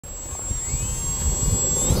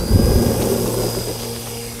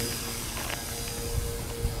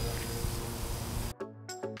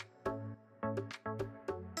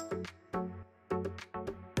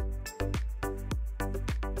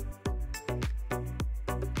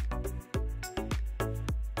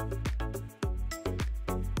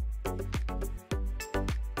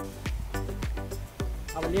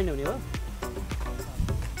अब ल्यान्ड हुने हो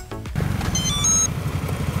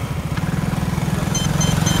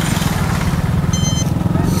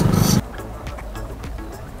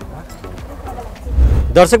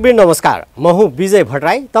दर्शकवृन्द नमस्कार म हुँ विजय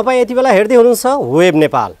भट्टराई तपाई यति बेला हेर्दै हुनुहुन्छ वेब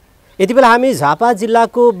नेपाल यति बेला हामी झापा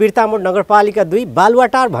जिल्लाको बिर्तामोड नगरपालिका 2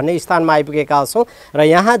 बालुवाटार भन्ने स्थानमा आइपुगेका छौं र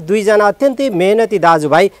यहाँ दुईजना अत्यन्तै मेहनती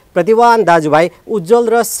दाजुभाइ प्रतिभावान दाजुभाइ उज्जवल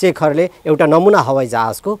र शेखरले एउटा नमुना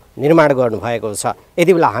हवाईजहाजको निर्माण गर्नुभएको छ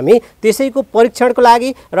यति बेला हामी त्यसैको परीक्षणको लागि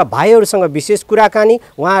र भाइहरुसँग विशेष कुराकानी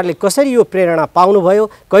उहाँहरूले कसरी यो प्रेरणा पाउनुभयो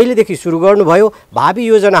कहिलेदेखि सुरु गर्नुभयो भावी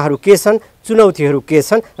योजनाहरू के छन् चुनौतीहरू के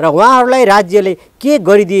छन् र उहाँहरूलाई राज्यले के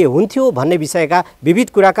गरिदिए हुन्थ्यो भन्ने विषयका विविध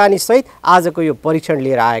कुराकानी सहित आजको यो परीक्षण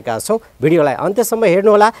लिएर आएका छौं भिडियोलाई अन्त्यसम्म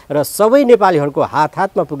हेर्नुहोला र सबै नेपालीहरूको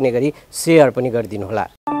हातमा पुग्ने गरी शेयर पनि गरिदिनु होला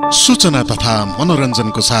सूचना तथा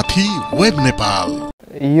मनोरञ्जनको साथी वेब नेपाल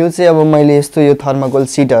यो चाहिँ अब मैले यस्तो यो थर्माकोल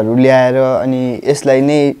सिटहरू ल्याएर अनि यसलाई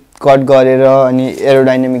नै कट गरेर अनि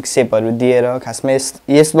एरोडाइनामिक शेपहरू दिएर खासमा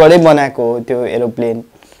यसबाटै बनाएको हो त्यो एरोप्लेन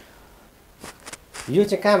यो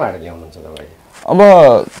चाहिँ कहाँबाट ल्याउनुहुन्छ तपाईले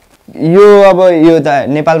अब यो त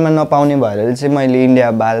नेपालमा नपाउने भएर चाहिँ मैले इन्डिया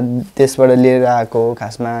भारत देशबाट लिएर आएको हो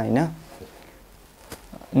खासमा हैन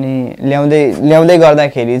अनि ल्याउँदै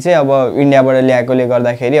गर्दाखेरि चाहिँ अब इन्डियाबाट ल्याएकोले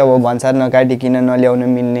गर्दाखेरि अब भन्सार नकाटिकिन नल्याउन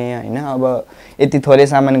मिल्ने हैन अब यति थोरै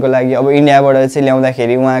सामानको लागि अब इन्डियाबाट चाहिँ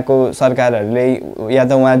ल्याउँदाखेरि उहाँको सरकारहरूले या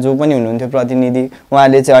त उहाँ जो पनि हुनुहुन्थ्यो प्रतिनिधि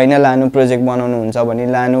उहाँले चाहिँ हैन लानु प्रोजेक्ट बनाउनु हुन्छ भने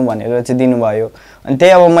लानु भनेर चाहिँ दिनुभयो अनि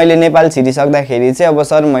त्यही अब मैले नेपाल छिरिसक्दाखेरि चाहिँ अब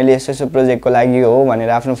सर मैले यसो प्रोजेक्टको लागि हो भनेर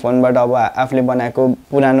आफ्नो फोनबाट अब आफूले बनाएको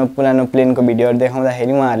पुरानो प्लेनको भिडियोहरु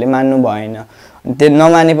देखाउँदाखेरि उहाँहरूले मान्नु भएन त्यो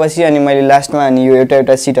नमानेपछि अनि मैले लास्टमा अनि यो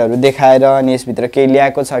एउटा सिटहरु देखाएर अनि यसभित्र केही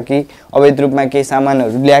ल्याएको छ कि अवैध रूपमा केही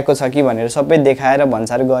सामानहरु ल्याएको छ कि भनेर सबै देखाएर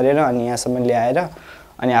भन्सार गरेर अनि यहाँसम्म ल्याएर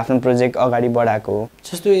अनि आफ्नो प्रोजेक्ट अगाडि बढाएको हो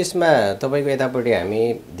जस्तो यसमा तपाईको यतापटि हामी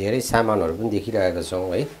धेरै सामानहरु पनि देखिरहेका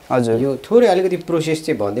छौं है हजुर यो थोरै अलिकति प्रोसेस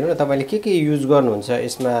चाहिँ भन्दिनु न तपाईले के युज गर्नुहुन्छ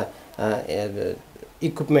यसमा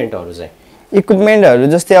इक्विपमेन्टहरु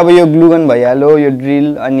जस्तै अब यो ग्लुगन भइहाल्यो यो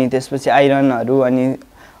ड्रिल अनि त्यसपछि आइरनहरु अनि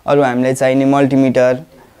अरु हामीलाई चाहिने मल्टिमिटर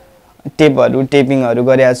टेपहरु टेपिङहरु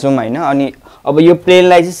गरेका छौं हैन अनि अब यो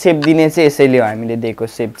प्लेनलाई चाहिँ शेप दिने चाहिँ यसैले हो हामीले दिएको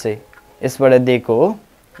शेप चाहिँ यसबाट दिएको हो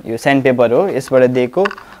यो स्यान्ड पेपर हो यसबाट दिएको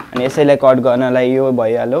अनि यसैलाई कट गर्नलाई यो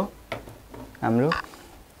भइहाल्यो हाम्रो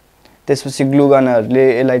त्यसपछि ग्लुगनहरुले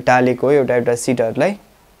यसलाई टालेको हो एउटा सिटहरुलाई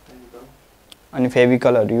अनि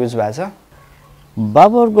फेभिकलहरु युज भएको छ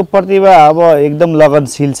बाबुहरुको प्रतिभा अब एकदम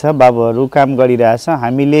लगनशील छ बाबुहरु काम गरिरहेछ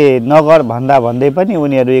हामीले नगर भन्दै पनि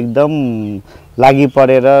उनीहरु एकदम लागि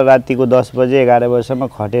परेर रातिको 10 बजे 11 बजेसम्म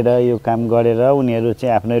खटेर यो काम गरेर उनीहरु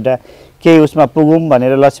चाहिँ आफ्नो एउटा केही उसमा पुगौं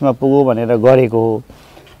भनेर लक्ष्यमा पुगौं भनेर गरेको हो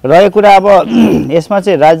र यो कुरा अब यसमा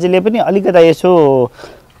चाहिँ राज्यले पनि अलिकता यसो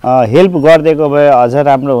हेल्प गर्दिएको भए अझ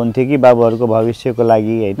राम्रो हुन्थ्यो कि बाबुहरुको भविष्यको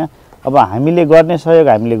लागि हैन अब हामीले गर्ने सहयोग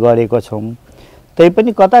हामीले गरेको छौं तै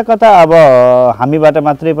पनि कता अब हामीबाट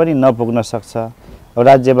मात्रै पनि नपुग्न सक्छ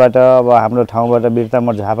राज्यबाट अब हाम्रो ठाउँबाट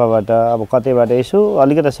बिर्तामोड झापाबाट अब कतैबाट यसो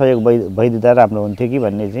अलिकता सहयोग भइदिँदा राम्रो हुन्थ्यो कि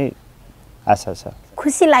भन्ने चाहिँ आशा छ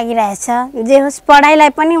खुसी लागिरहेछ जे होस् पढाइलाई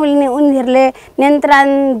पनि उनीहरुले नियन्त्रण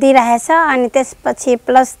दिइरहेछ अनि त्यसपछि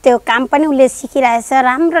प्लस त्यो काम पनि उले सिकिरहेछ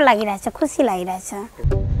राम्रो लागिरहेछ खुसी लागिरहेछ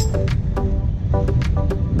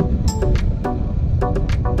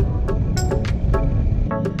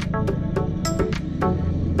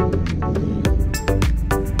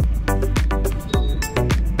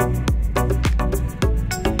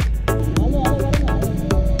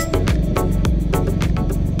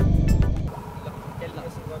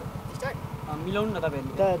मिलाउनु न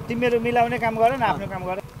तपाईहरुले त तिमीहरु मिलाउने काम गर न आफ्नो काम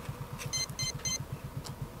गर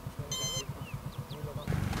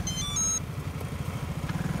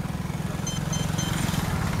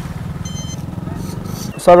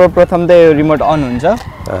सर्वप्रथम त यो रिमोट अन हुन्छ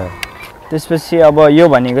त्यसपछि अब यो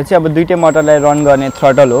भनेको चाहिँ अब दुईटै मोटरलाई रन गर्ने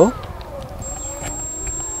थ्रटल हो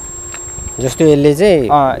जस्तो यसले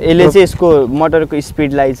चाहिँ यसको मोटरको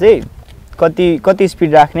स्पिडलाई चाहिँ कति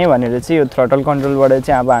स्पिड राख्ने भनेर चाहिँ यो थ्रटल कन्ट्रोलबाट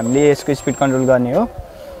चाहिँ अब हामीले यसको स्पिड कन्ट्रोल गर्ने हो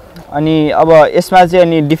अनि अब यसमा चाहिँ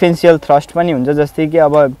अनि डिफेन्सियल थ्रस्ट पनि हुन्छ जस्तै कि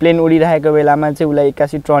अब प्लेन उडिरहेको बेलामा चाहिँ उलाई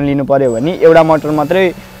एक्कासी टर्न लिनु पर्यो भने एउटा मोटर मात्रै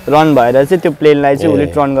रन भएर चाहिँ त्यो प्लेनलाई चाहिँ उले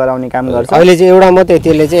टर्न गराउने काम गर्छ अहिले चाहिँ एउटा मात्रै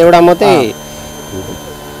त्यसले चाहिँ एउटा मात्रै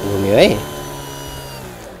घुम्यो है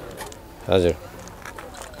हजुर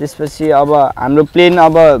त्यसपछि अब हाम्रो प्लेन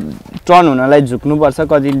अब टर्न हुनलाई झुक्नु पर्छ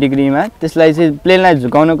कति डिग्रीमा त्यसलाई चाहिँ प्लेनलाई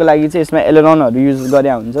झुकाउनको लागि चाहिँ यसमा एलेरोनहरु युज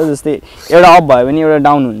गरेया हुन्छ जस्तै एउटा अप भयो भने एउटा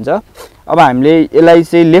डाउन हुन्छ अब हामीले यसलाई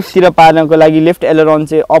चाहिँ लेफ्टतिर पार्नको लागि लेफ्ट एलेरोन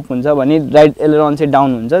चाहिँ अप हुन्छ भने राइट एलेरोन चाहिँ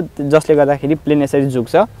डाउन हुन्छ जसले गर्दाखेरि प्लेन यसरी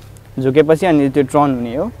झुक्छ झुकेपछि अनि त्यो टर्न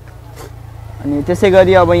हुने हो अनि त्यसै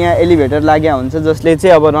गरी अब यहाँ एलिभेटर लाग्या हुन्छ जसले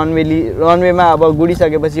चाहिँ अब रनवेमा अब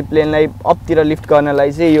गुडिसकेपछि प्लेनलाई अपतिर लिफ्ट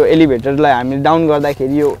गर्नलाई चाहिँ यो एलिभेटरलाई हामीले डाउन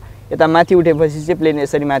गर्दाखेरि यो यता माथि उठेपछि चाहिँ प्लेन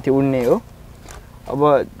यसरी माथि उड्ने हो।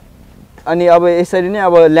 अनि अब यसरी नै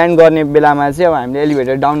अब ल्यान्ड गर्ने बेलामा चाहिँ अब हामीले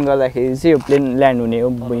एलिभेटर डाउन गर्दाखेरि चाहिँ यो प्लेन ल्यान्ड हुने हो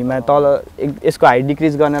भुइँमा। तल यसको हाइट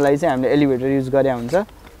डिक्रिज गर्नलाई चाहिँ हामीले एलिभेटर युज गरे हुन्छ।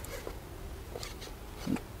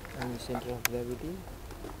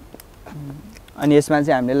 अनि यसमा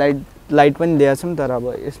चाहिँ हामीले लाइट पनि दिएका छौँ, तर अब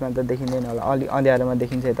यसमा त देखिँदैन होला, अलि अँध्यारोमा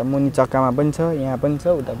देखिन्छ। यता मुनि चक्कामा पनि छ, यहाँ पनि छ,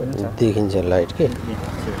 उता पनि छ, देखिन्छ लाइट के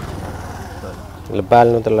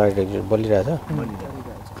बाल्नु त लाइट बलिरहेछ।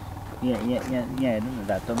 यहाँ हेर्नु न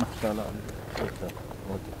रातोमा तल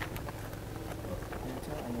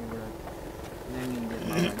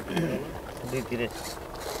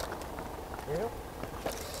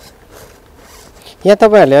यहाँ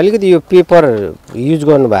तपाईँहरूले अलिकति यो पेपर युज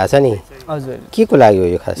गर्नु भएको छ नि, हजुर के को लागि हो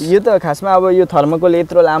यो खास? यो त खासमा अब यो थर्मोकोल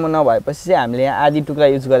यत्रो लामो नभएपछि चाहिँ हामीले यहाँ आधी टुक्रा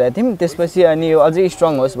युज गरेका थियौँ। त्यसपछि अनि यो अझै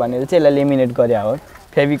स्ट्रङ होस् भनेर चाहिँ यसलाई लेमिनेट गरे हो।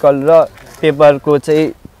 फेभिकल र पेपरको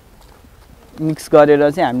चाहिँ मिक्स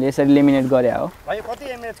गरेर चाहिँ हामीले यसरी लेमिनेट गरे हो। कति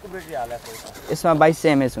एमएचको ब्याट्री हालेको छ? यसमा 2200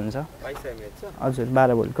 एमएच हुन्छ। 2200 एमएच छ? हजुर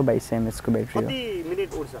 12 भोल्टको 2200 एमएचको ब्याट्री हो। कति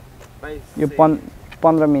मिनेट उड्छ? यो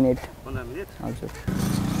 15 मिनेट। 15 मिनेट? हजुर।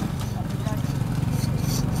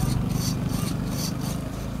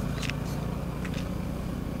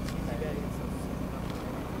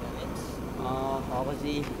 अब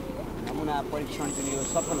चाहिँ नमुना परीक्षण जुन यो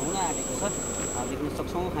सफल हुन आँटेको छ देख्न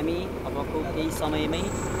सक्छौँ हामी। अबको केही समयमै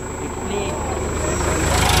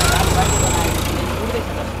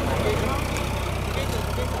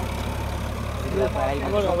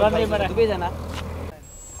दुवैजना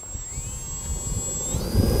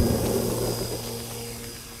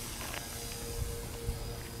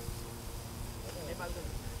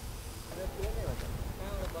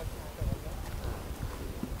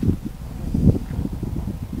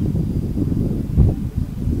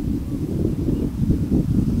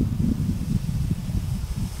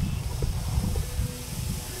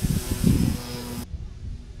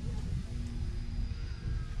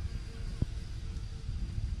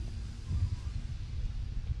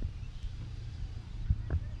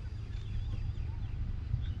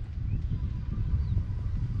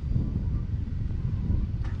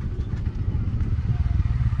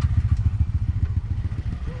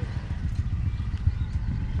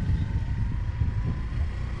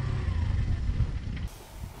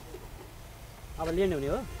अब ल्यान्ड हुने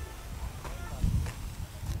हो।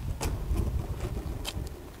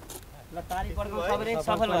 ल तारिफ गर्नु सबैले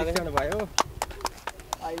सफल भयो।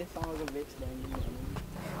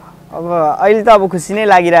 अब अहिले त अब खुसी नै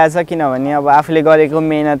लागिरहेछ, किनभने अब आफूले गरेको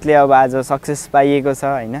मेहनतले अब आज सक्सेस पाइएको छ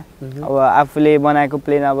हैन। अब आफूले बनाएको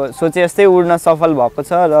प्लेन अब सोचे जस्तै उड्न सफल भएको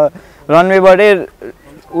छ र रनवेबाटै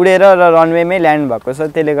उडेर र रनवेमै ल्यान्ड भएको छ।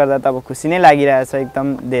 त्यसले गर्दा त अब खुसी नै लागिरहेछ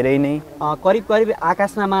एकदम धेरै नै। करिब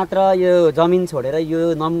आकाशमा मात्र यो जमिन छोडेर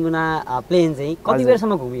यो नमुना प्लेन चाहिँ कति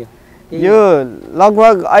बेरसम्म घुमियो? यो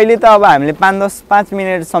लगभग अहिले त अब हामीले 5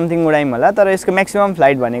 मिनट समथिङ उडायौँ होला, तर यसको म्याक्सिमम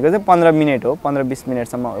फ्लाइट भनेको चाहिँ 15 मिनट हो। 15-20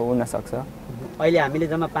 मिनटसम्म उड्न सक्छ। अहिले हामीले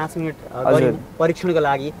जम्मा 5 मिनट गऱ्यौँ परीक्षणको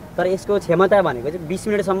लागि, तर यसको क्षमता भनेको चाहिँ 20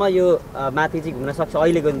 मिनटसम्म यो माथि चाहिँ घुम्न सक्छ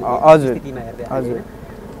अहिलेको स्थितिमा हेर्दा। हजुर।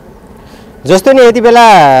 जस्तो नि यति बेला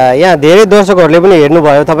यहाँ धेरै दर्शकहरूले पनि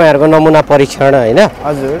हेर्नुभयो तपाईँहरूको नमुना परीक्षण हैन?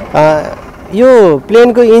 हजुर। यो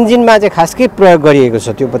प्लेनको इन्जिनमा चाहिँ खास के प्रयोग गरिएको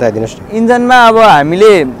छ त्यो बताइदिनुहोस् न। इन्जिनमा अब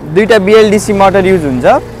हामीले दुईटा BLDC मोटर युज हुन्छ।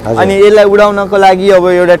 अनि यसलाई उडाउनको लागि अब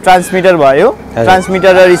एउटा ट्रान्समिटर भयो,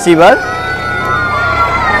 ट्रान्समिटर र रिसिभर।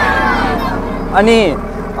 अनि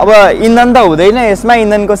अब इन्धन त हुँदैन यसमा,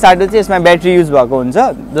 इन्धनको साटो चाहिँ यसमा ब्याट्री युज भएको हुन्छ,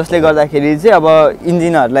 जसले गर्दाखेरि चाहिँ अब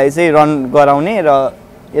इन्जिनहरूलाई चाहिँ रन गराउने र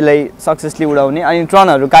यसलाई सक्सेसली उडाउने। अनि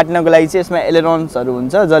ट्रनहरू काट्नको लागि चाहिँ यसमा एलेरोन्सहरू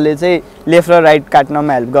हुन्छ, जसले चाहिँ लेफ्ट र राइट काट्नमा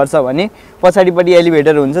हेल्प गर्छ भने पछाडिपट्टि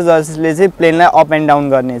एलिभेटर हुन्छ जसले चाहिँ प्लेनलाई अप एन्ड डाउन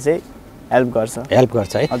गर्ने चाहिँ हेल्प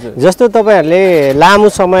गर्छ है। हजुर। जस्तो तपाईँहरूले लामो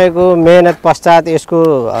समयको मेहनत पश्चात यसको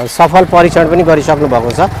सफल परीक्षण पनि गरिसक्नु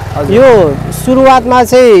भएको छ। यो सुरुवातमा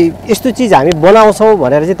चाहिँ यस्तो चिज हामी बनाउँछौँ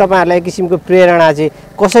भनेर चाहिँ तपाईँहरूलाई एक किसिमको प्रेरणा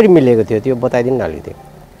चाहिँ कसरी मिलेको थियो त्यो बताइदिनु न अलिकति।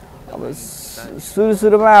 अब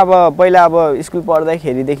सुरुमा अब पहिला अब स्कुल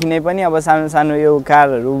पढ्दाखेरिदेखि नै पनि अब सानो सानो यो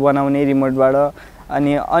कारहरू बनाउने रिमोटबाट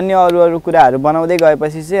अनि अन्य अरू कुराहरू बनाउँदै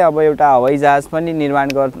गएपछि चाहिँ अब एउटा हवाई जहाज पनि निर्माण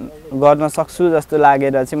गर्न सक्छु जस्तो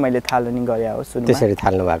लागेर चाहिँ मैले थालनी गरे हो। त्यसरी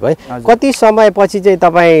थाल्नु भएको है। कति समयपछि चाहिँ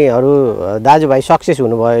तपाईँहरू दाजुभाइ सक्सेस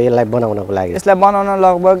हुनुभयो यसलाई बनाउनको लागि? यसलाई बनाउन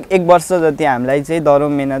लगभग 1 वर्ष जति हामीलाई चाहिँ दह्रो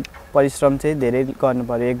मेहनत परिश्रम चाहिँ धेरै गर्नु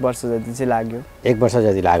पर्यो। 1 वर्ष जति चाहिँ लाग्यो। 1 वर्ष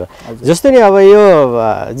जति लाग्यो। जस्तो नि अब यो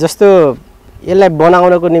जस्तो यसलाई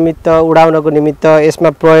बनाउनको निमित्त उडाउनको निमित्त यसमा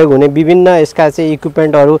प्रयोग हुने विभिन्न यसका चाहिँ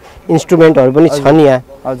इक्विपमेन्टहरू इन्स्ट्रुमेन्टहरू पनि छन् यहाँ।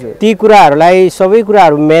 हजुर ती कुराहरूलाई सबै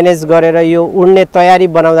कुराहरू म्यानेज गरेर यो उड्ने तयारी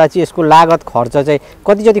बनाउँदा चाहिँ यसको लागत खर्च चाहिँ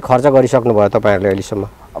कति जति खर्च गरिसक्नु भयो तपाईँहरूले अहिलेसम्म?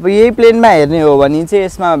 अब यही प्लेनमा हेर्ने हो भने चाहिँ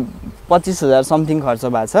यसमा 25,000 समथिङ खर्च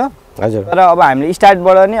भएको छ। हजुर। तर अब हामीले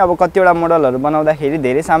स्टार्टबाट नै अब कतिवटा मोडलहरू बनाउँदाखेरि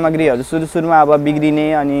धेरै सामग्रीहरू सुरुमा अब बिग्रिने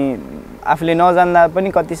अनि आफूले नजान्दा पनि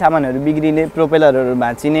कति सामानहरू बिग्रिने प्रोपेलरहरू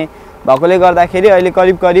भाँचिने भएकोले गर्दाखेरि अहिले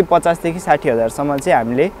करिब 50,000 देखि 60,000सम्म चाहिँ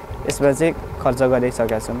हामीले यसमा चाहिँ खर्च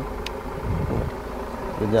गरिसकेका छौँ।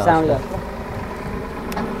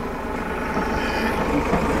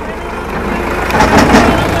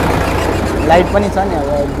 लाइट पनि छ नि अब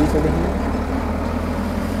 200 देखि।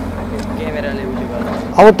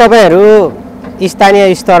 अब तपाईँहरू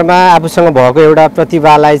स्थानीय स्तरमा आफूसँग भएको एउटा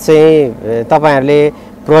प्रतिभालाई चाहिँ तपाईँहरूले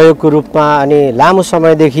प्रयोगको रूपमा अनि लामो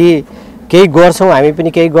समयदेखि केही गर्छौँ हामी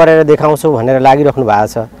पनि केही गरेर देखाउँछौँ भनेर लागिराख्नु भएको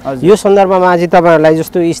छ। यो सन्दर्भमा चाहिँ तपाईँहरूलाई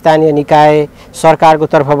जस्तो स्थानीय निकाय सरकारको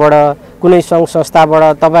तर्फबाट कुनै सङ्घ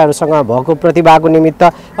संस्थाबाट तपाईँहरूसँग भएको प्रतिभाको निमित्त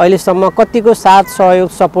अहिलेसम्म कतिको साथ सहयोग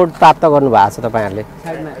सपोर्ट प्राप्त गर्नुभएको छ तपाईँहरूले?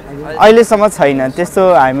 अहिलेसम्म छैन त्यस्तो,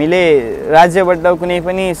 हामीले राज्यबाट कुनै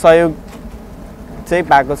पनि सहयोग चाहिँ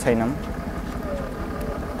पाएको छैनौँ।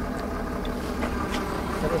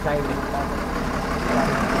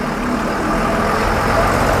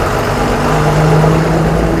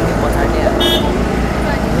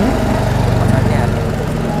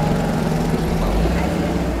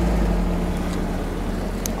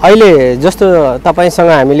 अहिले जस्तो तपाईँसँग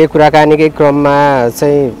हामीले कुराकानीकै क्रममा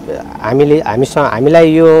चाहिँ हामीलाई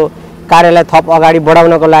यो कार्यलाई थप अगाडि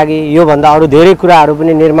बढाउनको लागि योभन्दा अरू धेरै कुराहरू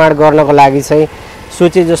पनि निर्माण गर्नको लागि चाहिँ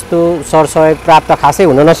सोचे जस्तो सरसहयोग प्राप्त खासै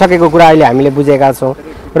हुन नसकेको कुरा अहिले हामीले बुझेका छौँ।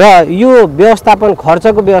 र यो व्यवस्थापन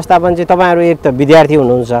खर्चको व्यवस्थापन चाहिँ तपाईँहरू एक त विद्यार्थी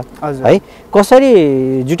हुनुहुन्छ है, कसरी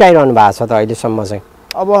जुटाइरहनु भएको छ त अहिलेसम्म चाहिँ?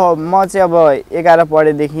 अब म चाहिँ अब 11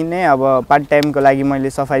 पढेदेखि नै अब पार्ट टाइमको लागि मैले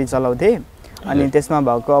सफारी चलाउँथेँ अनि त्यसमा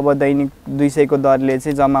भएको अब दैनिक 200 को दरले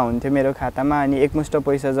चाहिँ जम्मा हुन्थ्यो मेरो खातामा। अनि एकमुष्ट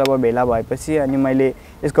पैसा जब भेला भएपछि अनि मैले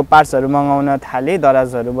यसको पार्ट्सहरू मगाउन थालेँ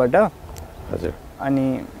दराजहरूबाट। हजुर। अनि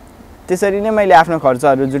त्यसरी नै मैले आफ्नो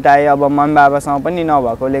खर्चहरू जुटाएँ। अब मम्मी बाबासँग पनि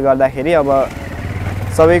नभएकोले गर्दाखेरि अब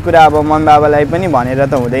सबै कुरा अब मम्मी बाबालाई पनि भनेर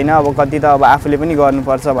त हुँदैन, अब कति त अब आफूले पनि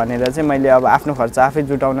गर्नुपर्छ भनेर चाहिँ मैले अब आफ्नो खर्च आफै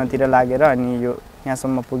जुटाउनतिर लागेर अनि यो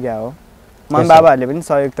यहाँसम्म पुग्या हो। मम्मी बाबाहरूले पनि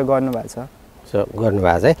सहयोग त गर्नुभएको छ।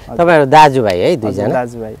 गर्नुभएको छ है। तपाईँहरू दाजुभाइ है दुईजना?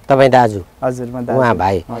 दाजुभाइ। तपाईँ दाजु? हजुर म दाजु। उहाँ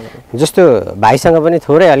भाइ। जस्तो भाइसँग पनि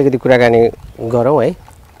थोरै अलिकति कुराकानी गरौँ है।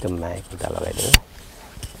 एकदम माया खुट्टा लगाइदिनु।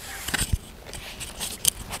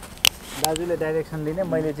 दाजुले डाइरेक्सन दिने,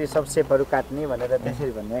 मैले चाहिँ सब सेपहरू काट्ने भनेर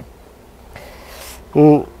त्यसरी भन्ने।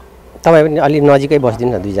 तपाईँ पनि अलिक नजिकै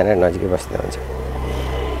बस्दिनु न, दुईजना नजिकै बस्दा हुन्छ।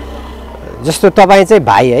 जस्तो तपाईँ चाहिँ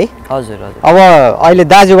भाइ है? हजुर हजुर। अब अहिले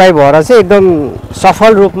दाजुभाइ भएर चाहिँ एकदम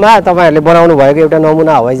सफल रूपमा तपाईँहरूले बनाउनु भएको एउटा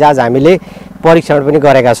नमुना हवाईजहाज हामीले परीक्षण पनि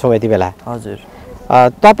गरेका छौँ यति बेला। हजुर।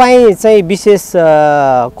 तपाईँ चाहिँ विशेष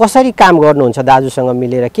कसरी काम गर्नुहुन्छ दाजुसँग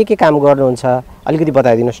मिलेर, के काम गर्नुहुन्छ अलिकति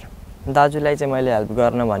बताइदिनुहोस् न। दाजुलाई चाहिँ मैले हेल्प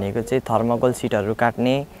गर्न भनेको चाहिँ थर्मोकोल सिटहरू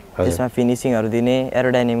काट्ने, त्यसमा फिनिसिङहरू दिने,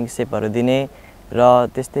 एरोडाइनामिक सेपहरू दिने र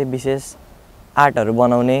त्यस्तै विशेष आर्टहरू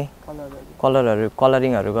बनाउने,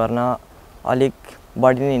 कलरिङहरू गर्न अलिक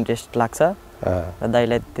बढी नै इन्ट्रेस्ट लाग्छ र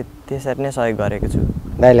दाइलाई त्यसरी नै सहयोग गरेको छु।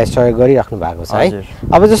 दाइलाई सहयोग गरिराख्नु भएको छ है।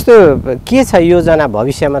 अब जस्तो के छ योजना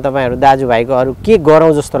भविष्यमा तपाईँहरू दाजुभाइको, अरू के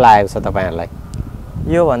गरौँ जस्तो लागेको छ तपाईँहरूलाई?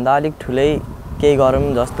 योभन्दा अलिक ठुलै केही गरौँ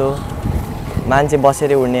जस्तो मान्छे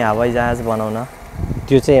बसेर उड्ने हवाईजहाज बनाउन,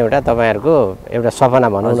 त्यो चाहिँ एउटा तपाईँहरूको एउटा सपना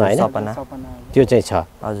भनौँ न होइन? सपना त्यो चाहिँ छ।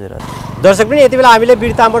 हजुर हजुर। दर्शक पनि यति बेला हामीले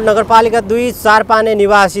बिरतामोड नगरपालिका 2 चारपाने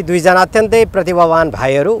निवासी दुईजना अत्यन्तै प्रतिभावान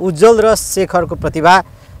भाइहरू उज्जवल र शेखरको प्रतिभा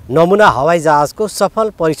नमुना हवाईजहाजको सफल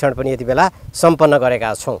परीक्षण पनि यति बेला सम्पन्न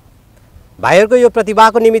गरेका छौँ। भाइहरूको यो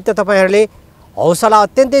प्रतिभाको निमित्त तपाईँहरूले हौसला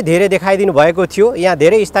अत्यन्तै धेरै देखाइदिनु भएको थियो। यहाँ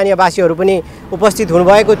धेरै स्थानीयवासीहरू पनि उपस्थित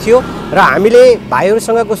हुनुभएको थियो र हामीले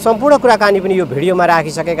भाइहरूसँगको सम्पूर्ण कुराकानी पनि यो भिडियोमा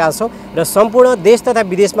राखिसकेका छौँ र सम्पूर्ण देश तथा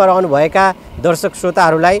विदेशमा रहनुभएका दर्शक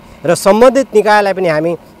श्रोताहरूलाई र सम्बन्धित निकायलाई पनि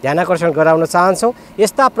हामी ध्यानाकर्षण गराउन चाहन्छौँ।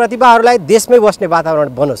 यस्ता प्रतिभाहरूलाई देशमै बस्ने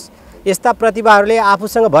वातावरण बनोस्, यस्ता प्रतिभाहरूले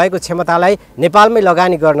आफूसँग भएको क्षमतालाई नेपालमै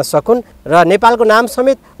लगानी गर्न सकुन् र नेपालको नाम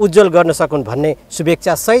समेत उज्जवल गर्न सकुन् भन्ने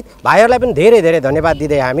शुभेच्छा सहित भाइहरूलाई पनि धेरै धेरै धन्यवाद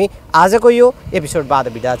दिँदै हामी आजको यो एपिसोडबाट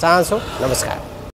बिदा चाहन्छौँ। नमस्कार।